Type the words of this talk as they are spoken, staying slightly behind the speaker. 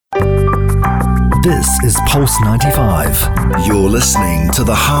This is Pulse 95. You're listening to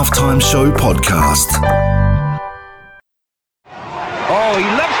the Halftime Show podcast. Oh, he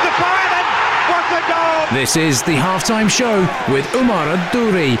loves to fire and what a goal! This is the Halftime Show with Umar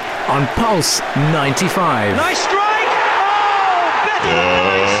Adouri on Pulse 95. Nice strike! Oh, better than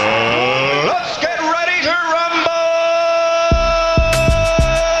nice! Let's get ready to rumble!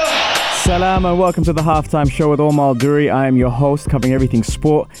 Salam and welcome to the Halftime Show with Umar Adouri. I am your host, covering everything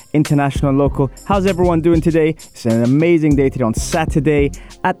sport, international, local. How's everyone doing today? It's an amazing day today on Saturday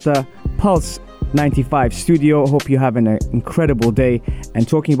at the Pulse 95 studio. Hope you're having an incredible day. And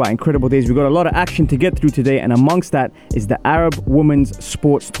talking about incredible days, we've got a lot of action to get through today, and amongst that is the Arab Women's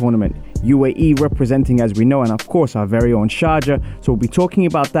Sports Tournament. UAE representing, as we know, and of course our very own Sharjah. So we'll be talking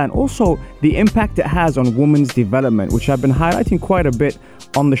about that, and also the impact it has on women's development, which I've been highlighting quite a bit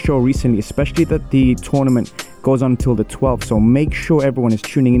on the show recently, especially that the tournament goes on until the 12th. So make sure everyone is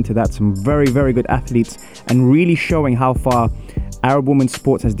tuning into that. Some very, very good athletes, and really showing how far Arab women's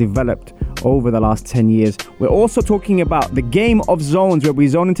sports has developed over the last 10 years. We're also talking about the game of zones, where we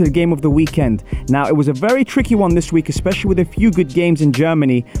zone into the game of the weekend. Now, it was a very tricky one this week, especially with a few good games in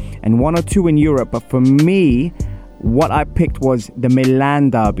Germany and one or two in Europe. But for me, what I picked was the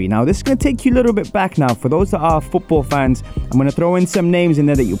Milan derby. Now, this is going to take you a little bit back now. For those that are football fans, I'm going to throw in some names in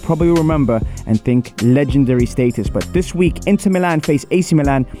there that you'll probably remember and think legendary status. But this week, Inter Milan face AC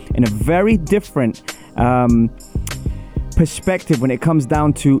Milan in a very different perspective when it comes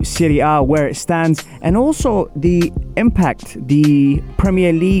down to Serie A, where it stands, and also the impact the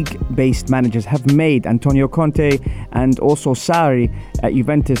Premier League based managers have made. Antonio Conte and also Sarri at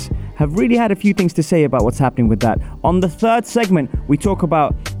Juventus have really had a few things to say about what's happening with that. On the third segment, we talk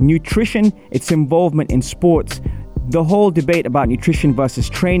about nutrition, its involvement in sports, the whole debate about nutrition versus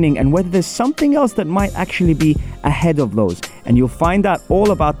training, and whether there's something else that might actually be ahead of those. And you'll find out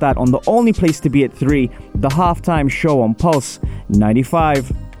all about that on the only place to be at 3, the Halftime Show on Pulse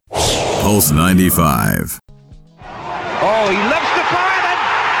 95. Pulse 95. Oh, he loves to fire and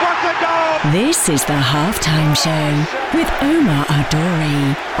what a goal! This is the Halftime Show with Umar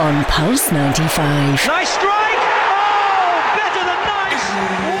Adouri on Pulse 95. Nice strike! Oh, better than nice!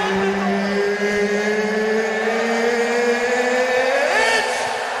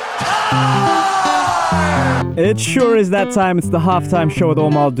 It sure is that time. It's the Halftime Show with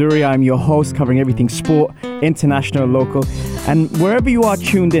Umar Adouri. I'm your host, covering everything sport, international, local. And wherever you are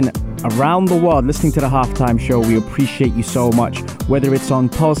tuned in around the world listening to the Halftime Show, we appreciate you so much. Whether it's on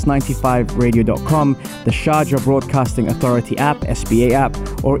pulse95radio.com, the Sharjah Broadcasting Authority app, SBA app,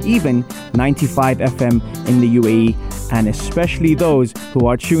 or even 95 FM in the UAE. And especially those who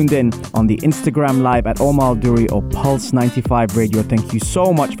are tuned in on the Instagram Live at Umar Adouri or Pulse 95 Radio. Thank you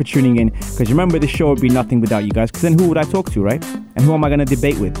so much for tuning in, because remember, this show would be nothing without you guys, because then who would I talk to, right? And who am I going to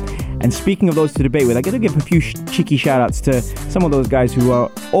debate with? And speaking of those to debate with, I got to give a few cheeky shout outs to some of those guys who are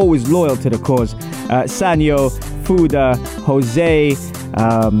always loyal to the cause. Sanyo, Fuda, Jose,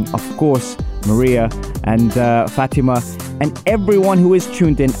 of course, Maria and Fatima, and everyone who is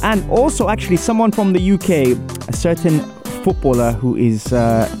tuned in. And also actually someone from the UK, a certain footballer who is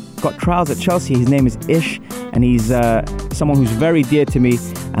got trials at Chelsea. His name is Ish, and he's someone who's very dear to me.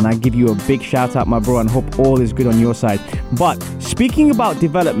 And I give you a big shout out, my bro, and hope all is good on your side. But speaking about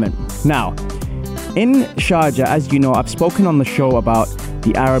development, now, in Sharjah, as you know, I've spoken on the show about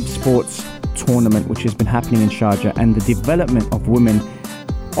the Arab Sports Tournament, which has been happening in Sharjah, and the development of women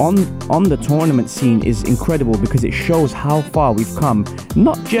on the tournament scene is incredible, because it shows how far we've come,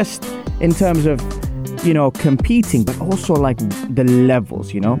 not just in terms of, you know, competing, but also like the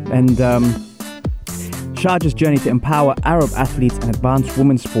levels, you know. And Sharjah's journey to empower Arab athletes and advance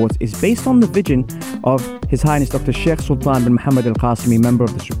women's sports is based on the vision of His Highness Dr. Sheikh Sultan bin Mohammed Al Qasimi, member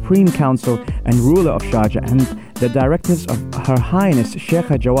of the Supreme Council and ruler of Sharjah, and the directives of Her Highness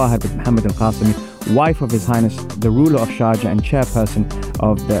Sheikha Jawahar bin Mohammed Al Qasimi, wife of His Highness the ruler of Sharjah and chairperson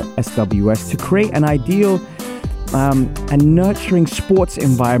of the SWS, to create an ideal and nurturing sports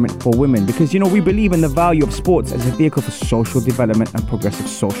environment for women, because, you know, we believe in the value of sports as a vehicle for social development and progressive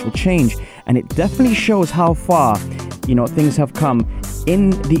social change. And it definitely shows how far, you know, things have come in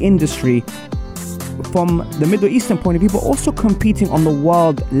the industry from the Middle Eastern point of view, but also competing on the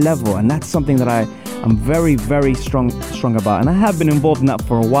world level. And that's something that I'm very, very strong about, and I have been involved in that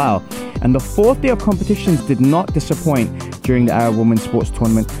for a while. And the fourth day of competitions did not disappoint during the Arab Women's Sports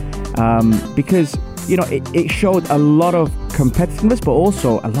Tournament, because, you know, it showed a lot of competitiveness, but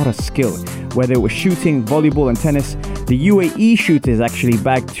also a lot of skill. Whether it was shooting, volleyball and tennis, the UAE shooters actually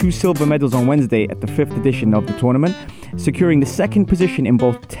bagged 2 silver medals on Wednesday at the 5th edition of the tournament, securing the 2nd position in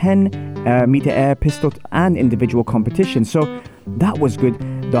both 10 meter air pistol and individual competition. So that was good.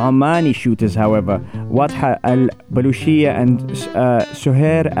 The Omani shooters, however, Wadha al-Balushia and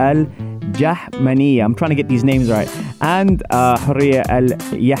Suhair al-Jahmaniya, I'm trying to get these names right, and Hurriya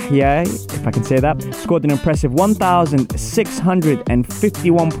al-Yahya, if I can say that, scored an impressive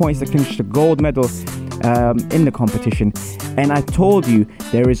 1,651 points to clinch the gold medal in the competition. And I told you,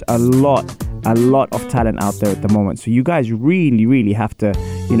 there is a lot of talent out there at the moment. So you guys really have to,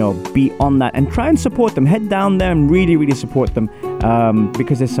 be on that and try and support them. Head down there and really support them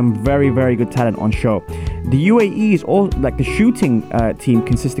because there's some very good talent on show. The UAE is all like the shooting team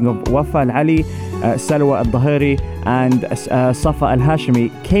consisting of Wafa Al-Ali, Salwa Al-Dhahiri and Safa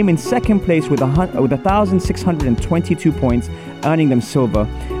Al-Hashimi came in second place with 1,622 points, earning them silver,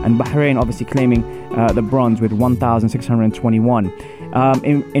 and Bahrain obviously claiming the bronze with 1,621.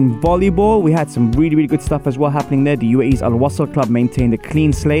 In volleyball, we had some really good stuff as well happening there. The UAE's Al Wasl club maintained a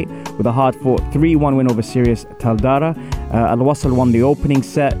clean slate with a hard-fought 3-1 win over Syria's Taldara. Al Wasl won the opening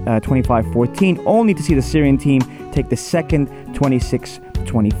set 25-14, only to see the Syrian team take the second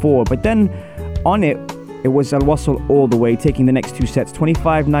 26-24. But then on it was Al Wasl all the way, taking the next two sets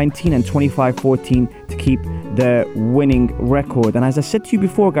 25-19 and 25-14 to keep the winning record. And as I said to you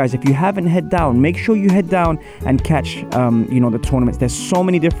before, guys, if you haven't head down, make sure you head down and catch the tournaments. There's so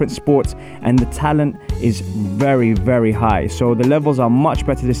many different sports and the talent is very high, so the levels are much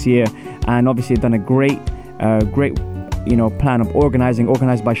better this year. And obviously they've done a great plan of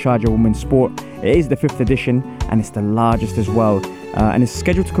organized by Sharjah Women's Sport. It is the 5th edition and it's the largest as well, and it's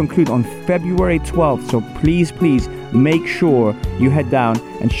scheduled to conclude on February 12th. So please make sure you head down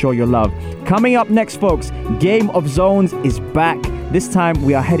and show your love. Coming up next, folks, Game of Zones is back. This time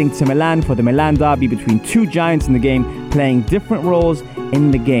we are heading to Milan for the Milan derby between two giants in the game, playing different roles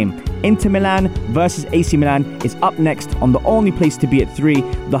in the game. Inter Milan versus AC Milan is up next on the only place to be at 3,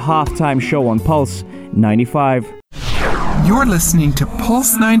 the halftime show on Pulse 95. You're listening to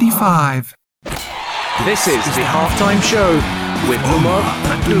Pulse 95. This is the halftime show with Umar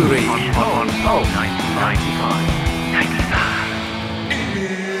Adouri on Pulse 95.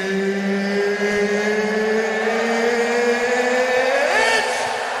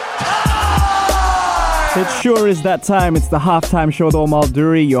 It sure is that time. It's the halftime show with Omar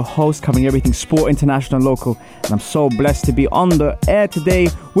Duri, your host, covering everything sport, international, local. And I'm so blessed to be on the air today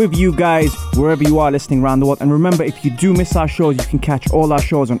with you guys, wherever you are listening around the world. And remember, if you do miss our shows, you can catch all our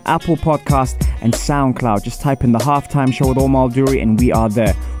shows on Apple Podcasts and SoundCloud. Just type in the halftime show with Omar Duri and we are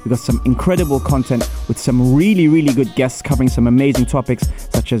there. We've got some incredible content with some really good guests covering some amazing topics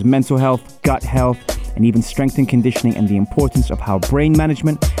such as mental health, gut health, and even strength and conditioning, and the importance of how brain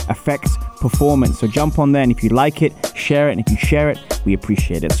management affects performance. So jump on there, and if you like it, share it, and if you share it, we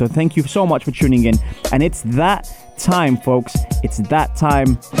appreciate it. So thank you so much for tuning in. And it's that time, folks. It's that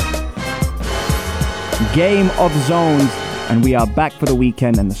time. Game of Zones, and we are back for the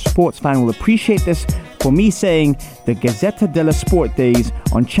weekend, and the sports fan will appreciate this for me saying the Gazzetta dello Sport days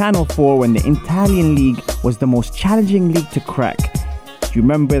on Channel 4 when the Italian league was the most challenging league to crack. Do you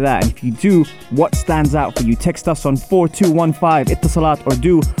remember that? And if you do, what stands out for you? Text us on 4215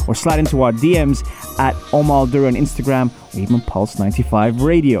 Ittasalat or slide into our DMs at Omar Dura on Instagram or even Pulse 95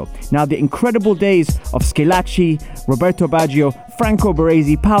 Radio. Now, the incredible days of Schillaci, Roberto Baggio, Franco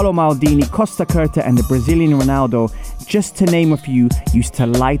Baresi, Paolo Maldini, Costa Curta and the Brazilian Ronaldo, just to name a few, used to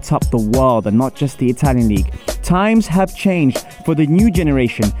light up the world and not just the Italian league. Times have changed for the new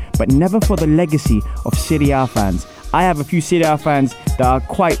generation, but never for the legacy of Serie A fans. I have a few Serie A fans that are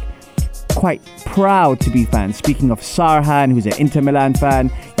quite proud to be fans. Speaking of Sarhan, who's an Inter Milan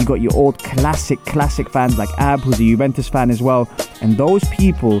fan, you got your old classic fans like Ab, who's a Juventus fan as well, and those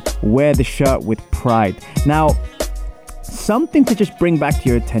people wear the shirt with pride. Now, something to just bring back to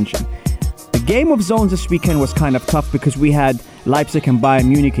your attention. The Game of Zones this weekend was kind of tough because we had Leipzig and Bayern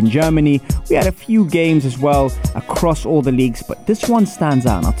Munich in Germany. We had a few games as well across all the leagues, but this one stands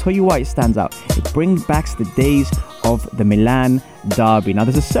out, and I'll tell you why it stands out. It brings back the days of the Milan derby. Now,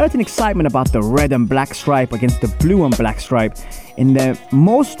 there's a certain excitement about the red and black stripe against the blue and black stripe. In the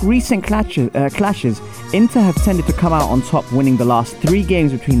most recent clashes, Inter have tended to come out on top, winning the last 3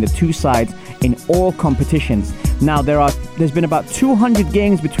 games between the two sides in all competitions. Now, there's been about 200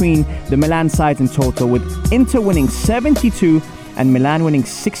 games between the Milan sides in total, with Inter winning 72 and Milan winning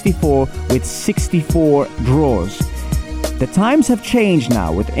 64 with 64 draws. The times have changed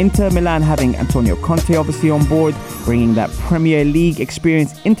now, with Inter Milan having Antonio Conte obviously on board, bringing that Premier League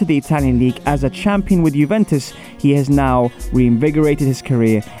experience into the Italian league. As a champion with Juventus, he has now reinvigorated his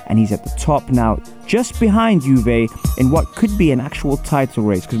career and he's at the top now, just behind Juve in what could be an actual title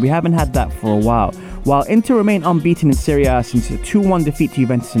race, because we haven't had that for a while. While Inter remain unbeaten in Serie A since a 2-1 defeat to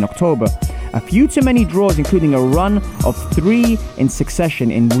Juventus in October, a few too many draws, including a run of 3 in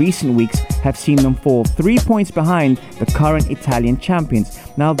succession in recent weeks, have seen them fall 3 points behind the current Italian champions.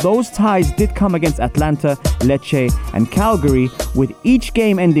 Now, those ties did come against Atalanta, Lecce and Calgary, with each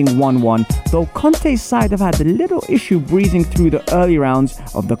game ending 1-1, though Conte's side have had a little issue breezing through the early rounds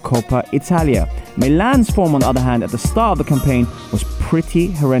of the Coppa Italia. Milan's form, on the other hand, at the start of the campaign was pretty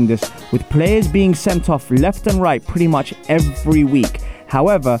horrendous, with players being sent off left and right pretty much every week.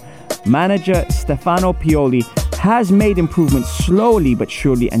 However, manager Stefano Pioli has made improvements slowly but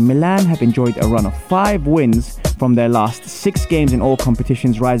surely, and Milan have enjoyed a run of 5 wins from their last 6 games in all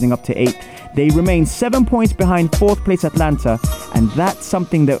competitions, rising up to 8. They remain 7 points behind 4th place Atlanta, and that's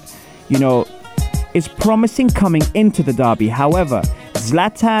something that, is promising coming into the derby. However,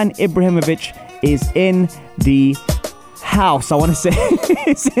 Zlatan Ibrahimovic is in the house. I want to say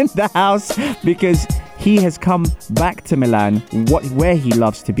is in the house because he has come back to Milan, where he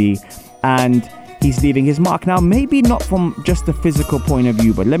loves to be, and he's leaving his mark. Now, maybe not from just the physical point of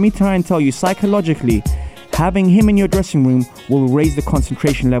view, but let me try and tell you, psychologically, having him in your dressing room will raise the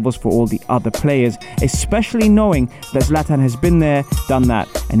concentration levels for all the other players, especially knowing that Zlatan has been there, done that,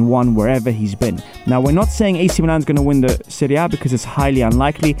 and won wherever he's been. Now, we're not saying AC Milan's going to win the Serie A because it's highly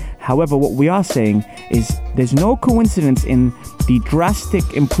unlikely. However, what we are saying is there's no coincidence in the drastic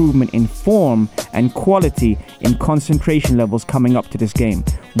improvement in form and quality in concentration levels coming up to this game.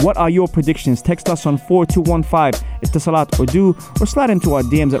 What are your predictions? Text us on 4215 Ittasalat or do, or slide into our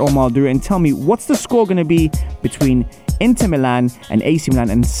DMs at Omar Dura and tell me what's the score going to be between Inter Milan and AC Milan.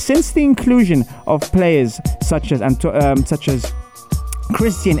 And since the inclusion of players such as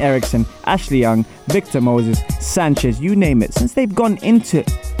Christian Eriksen, Ashley Young, Victor Moses, Sanchez, you name it, since they've gone into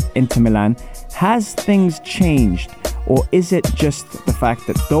Inter Milan, has things changed? Or is it just the fact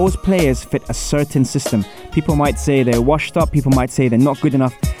that those players fit a certain system? People might say they're washed up, people might say they're not good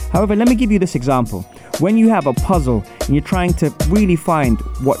enough. However, let me give you this example. When you have a puzzle and you're trying to really find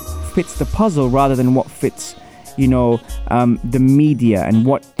what fits the puzzle rather than what fits, the media and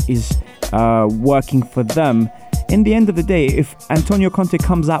what is working for them, in the end of the day, if Antonio Conte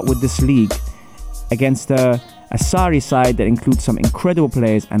comes out with this league against a Sarri side that includes some incredible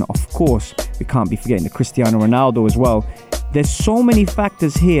players, and of course, we can't be forgetting the Cristiano Ronaldo as well. There's so many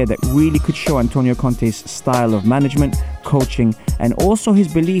factors here that really could show Antonio Conte's style of management, coaching, and also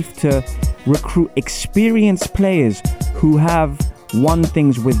his belief to recruit experienced players who have won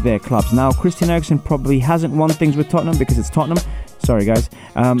things with their clubs. Now, Christian Eriksen probably hasn't won things with Tottenham because it's Tottenham. Sorry, guys.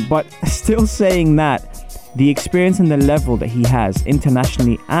 But still saying that, the experience and the level that he has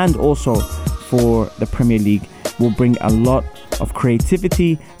internationally and also for the Premier League will bring a lot of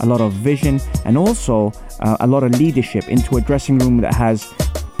creativity, a lot of vision, and also a lot of leadership into a dressing room that has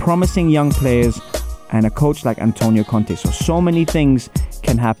promising young players and a coach like Antonio Conte. So many things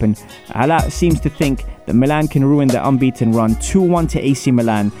can happen. Ala seems to think that Milan can ruin their unbeaten run, 2-1 to AC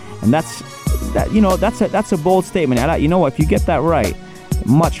Milan, and that's a bold statement. Ala, you know what? If you get that right,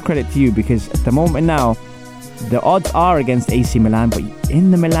 much credit to you, because at the moment now, the odds are against AC Milan, but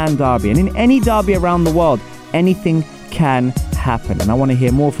in the Milan derby and in any derby around the world, anything can happen. And I want to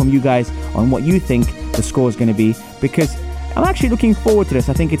hear more from you guys on what you think the score is going to be, because I'm actually looking forward to this.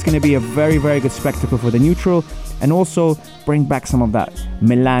 I think it's going to be a very, very good spectacle for the neutral, and also bring back some of that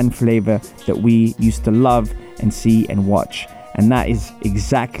Milan flavor that we used to love and see and watch. And that is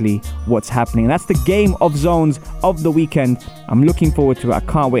exactly what's happening. And that's the game of zones of the weekend. I'm looking forward to it. I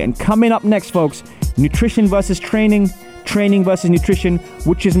can't wait. And coming up next, folks, nutrition versus training, training versus nutrition,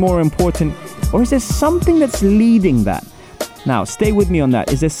 which is more important? Or is there something that's leading that? Now, stay with me on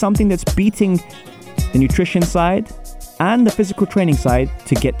that. Is there something that's beating the nutrition side and the physical training side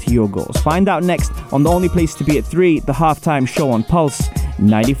to get to your goals? Find out next on the only place to be at 3, the halftime show on Pulse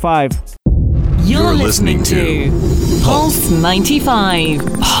 95. You're listening to Pulse 95.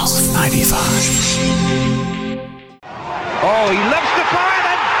 Pulse 95. Oh, he loves the fire,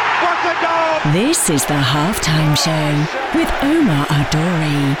 and what a goal! This is the halftime show with Omar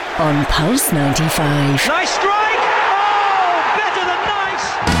Adori on Pulse 95. Nice strike! Oh, better than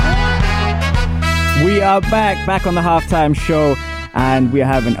nice! We are back on the halftime show, and we are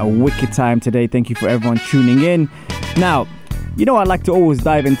having a wicked time today. Thank you for everyone tuning in. Now, I like to always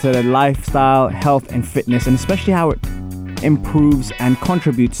dive into the lifestyle, health and fitness, and especially how it improves and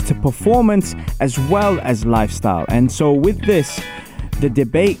contributes to performance as well as lifestyle. And so with this, the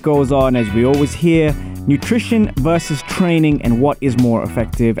debate goes on, as we always hear, nutrition versus training, and what is more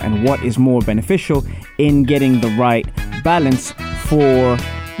effective and what is more beneficial in getting the right balance for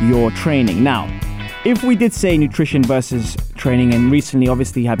your training. Now, if we did say nutrition versus training, and recently,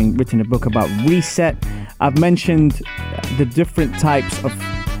 obviously, having written a book about reset, I've mentioned the different types of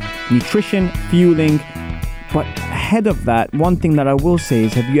nutrition, fueling, but ahead of that, one thing that I will say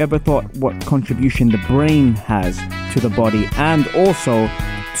is, have you ever thought what contribution the brain has to the body and also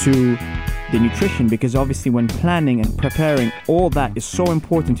to the nutrition? Because obviously when planning and preparing, all that is so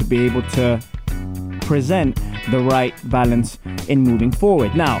important to be able to present the right balance in moving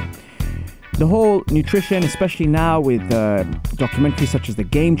forward. Now, the whole nutrition, especially now with documentaries such as The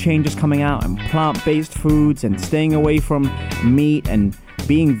Game Changers coming out, and plant-based foods and staying away from meat and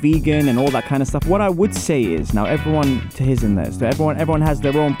being vegan and all that kind of stuff, what I would say is, now everyone to his and theirs, so everyone has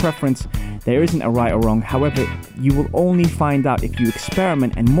their own preference. There isn't a right or wrong. However, you will only find out if you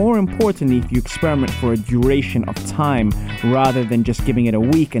experiment, and more importantly, if you experiment for a duration of time rather than just giving it a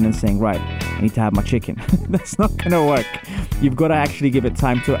week and then saying, right, I need to have my chicken. That's not going to work. You've got to actually give it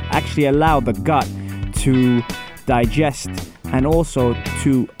time to actually allow the gut to digest and also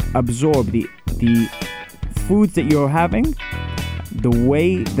to absorb the foods that you're having. The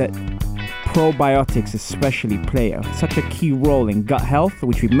way that probiotics especially play such a key role in gut health,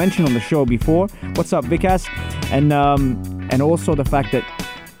 which we've mentioned on the show before. What's up, Vikas? And also the fact that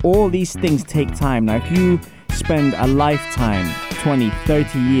all these things take time. Now, if you spend a lifetime, 20,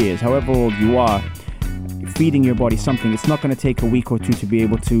 30 years, however old you are, feeding your body something, it's not going to take a week or two to be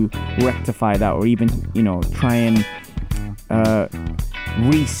able to rectify that, or even, try and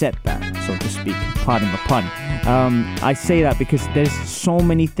reset that, so to speak. Pardon the pun. I say that because there's so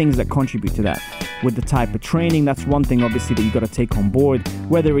many things that contribute to that. With the type of training, that's one thing obviously that you got to take on board,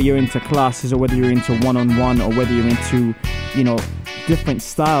 whether you're into classes or whether you're into one-on-one or whether you're into, different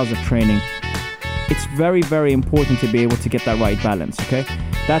styles of training. It's very, very important to be able to get that right balance, okay?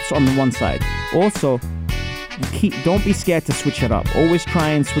 That's on the one side. Also, don't be scared to switch it up. Always try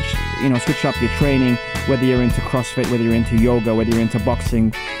and switch up your training, whether you're into CrossFit, whether you're into yoga, whether you're into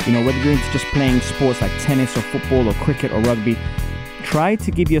boxing, whether you're into just playing sports like tennis or football or cricket or rugby. Try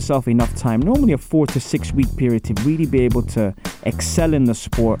to give yourself enough time, normally a 4 to 6 week period, to really be able to excel in the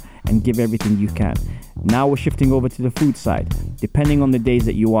sport and give everything you can. Now we're shifting over to the food side. Depending on the days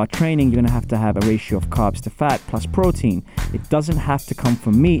that you are training, you're going to have a ratio of carbs to fat plus protein. It doesn't have to come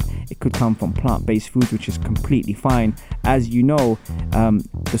from meat. It could come from plant-based foods, which is completely fine. As you know,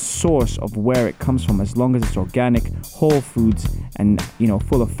 the source of where it comes from, as long as it's organic, whole foods, and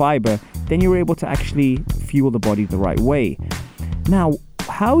full of fiber, then you're able to actually fuel the body the right way. Now,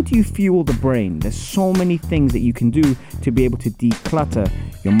 how do you fuel the brain? There's so many things that you can do to be able to declutter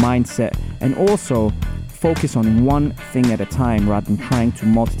your mindset and also focus on one thing at a time rather than trying to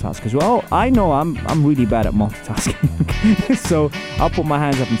multitask. Because, I know I'm really bad at multitasking. So I'll put my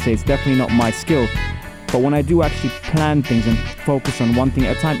hands up and say it's definitely not my skill. But when I do actually plan things and focus on one thing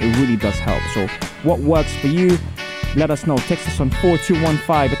at a time, it really does help. So what works for you? Let us know. Text us on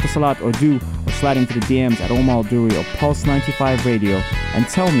 4215 Etisalat or slide into the DMs at Omar Duri or Pulse 95 Radio and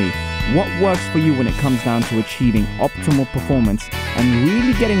tell me what works for you when it comes down to achieving optimal performance and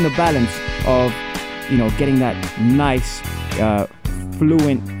really getting the balance of, getting that nice,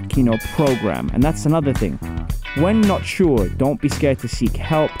 fluent, program. And that's another thing. When not sure, don't be scared to seek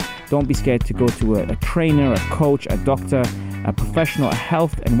help. Don't be scared to go to a trainer, a coach, a doctor, a professional, a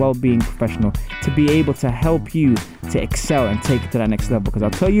health and well-being professional to be able to help you to excel and take it to that next level. Because I'll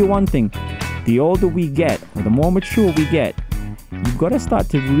tell you one thing, the older we get, or the more mature we get, you've got to start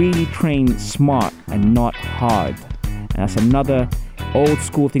to really train smart and not hard. And that's another old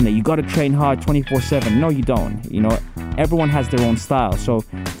school thing, that you got to train hard 24/7. No, you don't. Everyone has their own style. So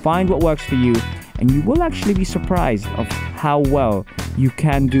find what works for you, and you will actually be surprised of how well you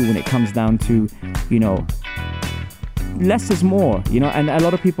can do when it comes down to, less is more, and a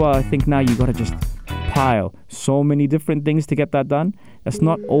lot of people think now you got to just pile so many different things to get that done. That's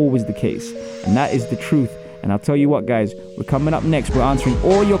not always the case, and that is the truth. And I'll tell you what, guys, we're coming up next. We're answering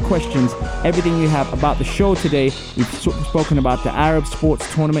all your questions, everything you have about the show today. We've spoken about the Arab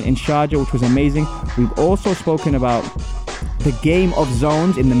Sports Tournament in Sharjah, which was amazing. We've also spoken about the game of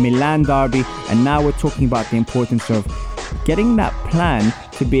zones in the Milan derby, and now we're talking about the importance of getting that plan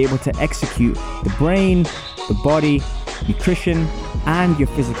to be able to execute the brain, the body, nutrition, and your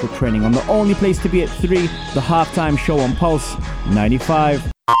physical training on the only place to be at 3, the halftime show on Pulse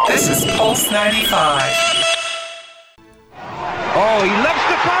 95. This is Pulse 95. Oh, he lifts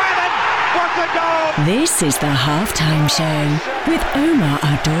the fire and what a goal! This is the halftime show with Omar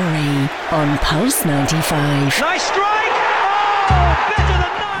Adori on Pulse 95. Nice strike! Oh!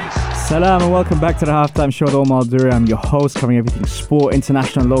 Salam and welcome back to the Halftime Show with Omar Duri. I'm your host, covering everything sport,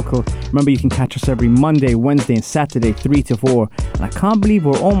 international, local. Remember, you can catch us every Monday, Wednesday and Saturday, 3 to 4. And I can't believe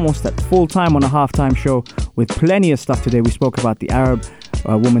we're almost at full time on the Halftime Show with plenty of stuff today. We spoke about the Arab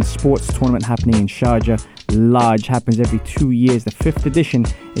Women's Sports Tournament happening in Sharjah. Large, happens every 2 years. The 5th edition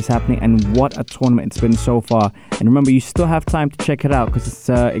is happening, and what a tournament it's been so far. And remember, you still have time to check it out because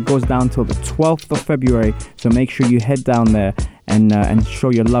it goes down till the 12th of February. So make sure you head down there and show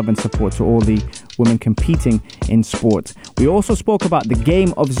your love and support to all the women competing in sports. We also spoke about the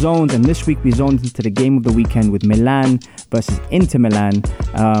game of zones, and this week we zoned into the game of the weekend with Milan versus Inter Milan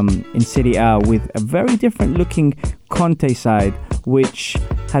in Serie A, with a very different looking Conte side, which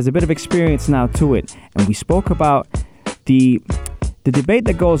has a bit of experience now to it. And we spoke about the debate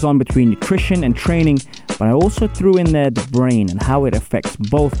that goes on between nutrition and training, but I also threw in there the brain and how it affects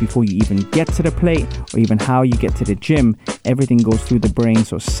both before you even get to the plate or even how you get to the gym. Everything goes through the brain,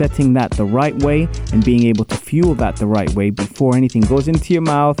 so setting that the right way and being able to fuel that the right way before anything goes into your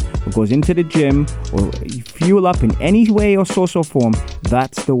mouth or goes into the gym or you fuel up in any way or source or form,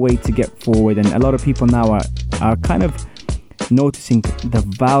 that's the way to get forward. And a lot of people now are kind of noticing the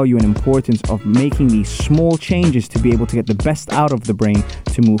value and importance of making these small changes to be able to get the best out of the brain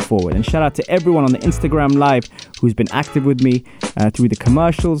to move forward. And shout out to everyone on the Instagram Live who's been active with me through the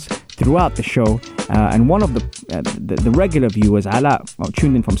commercials, throughout the show. And one of the regular viewers, Ala,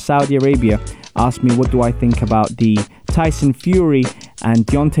 tuned in from Saudi Arabia, asked me what do I think about the Tyson Fury and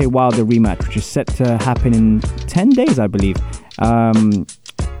Deontay Wilder rematch, which is set to happen in 10 days, I believe.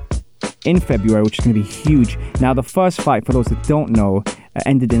 In February, which is going to be huge. Now, the first fight, for those that don't know,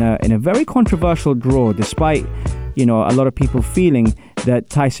 ended in a very controversial draw, despite, a lot of people feeling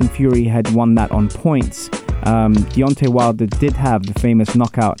that Tyson Fury had won that on points. Deontay Wilder did have the famous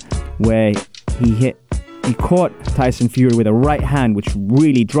knockout where he caught Tyson Fury with a right hand, which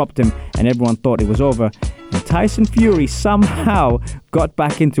really dropped him, and everyone thought it was over. And Tyson Fury somehow got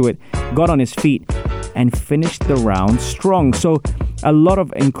back into it, got on his feet, and finished the round strong. So a lot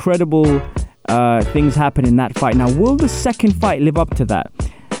of incredible things happen in that fight. Now, will the second fight live up to that?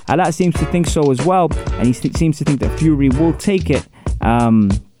 Ala seems to think so as well, and he seems to think that Fury will take it.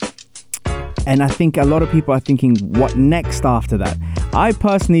 And I think a lot of people are thinking, what next after that? I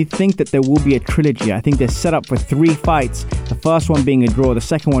personally think that there will be a trilogy. I think they're set up for 3 fights. The first one being a draw, the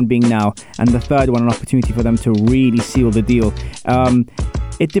second one being now, and the third one an opportunity for them to really seal the deal.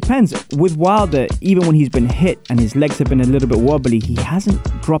 It depends. With Wilder, even when he's been hit and his legs have been a little bit wobbly, he hasn't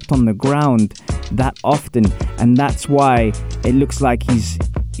dropped on the ground that often, and that's why it looks like he's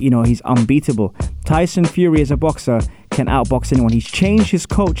unbeatable. Tyson Fury as a boxer can outbox anyone. He's changed his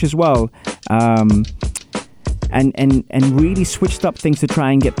coach as well, and really switched up things to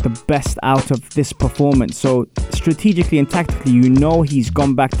try and get the best out of this performance. So strategically and tactically, he's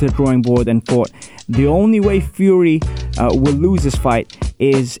gone back to the drawing board and fought. The only way Fury will lose this fight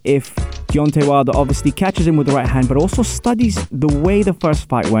is if Deontay Wilder obviously catches him with the right hand, but also studies the way the first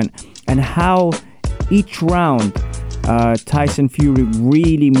fight went and how each round Tyson Fury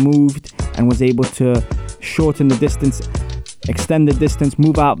really moved and was able to shorten the distance, extend the distance,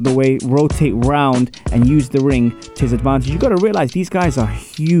 move out the way, rotate round, and use the ring to his advantage. You got to realize these guys are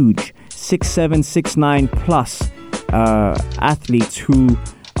huge, 6'7", 6'9" plus athletes who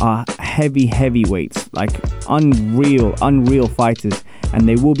are heavyweights, like unreal fighters. And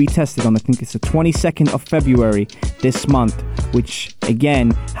they will be tested on, I think it's the 22nd of February this month, which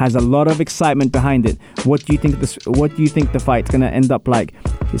again has a lot of excitement behind it. What do you think the fight's gonna end up like?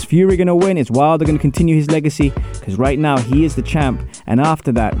 Is Fury gonna win? Is Wilder gonna continue his legacy? Because right now he is the champ, and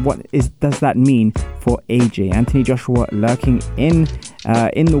after that, does that mean for AJ? Anthony Joshua lurking in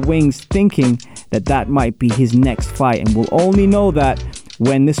the wings, thinking that might be his next fight, and we'll only know that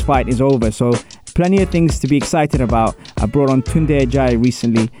when this fight is over. So plenty of things to be excited about. I brought on Tunde Ajayi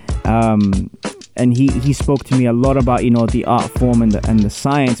recently, and he spoke to me a lot about the art form and the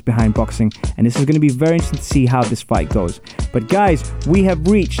science behind boxing, and this is going to be very interesting to see how this fight goes. But guys, we have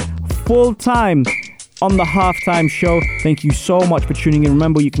reached full time on the Halftime Show. Thank you so much for tuning in.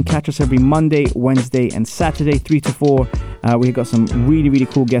 Remember, you can catch us every Monday, Wednesday and Saturday, 3 to 4. We've got some really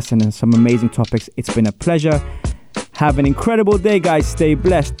cool guests and some amazing topics. It's been a pleasure. Have an incredible day, guys. Stay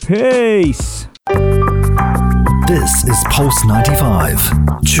blessed. Peace. This is Pulse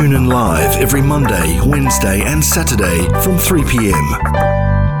 95. Tune in live every Monday, Wednesday and Saturday from 3 p.m.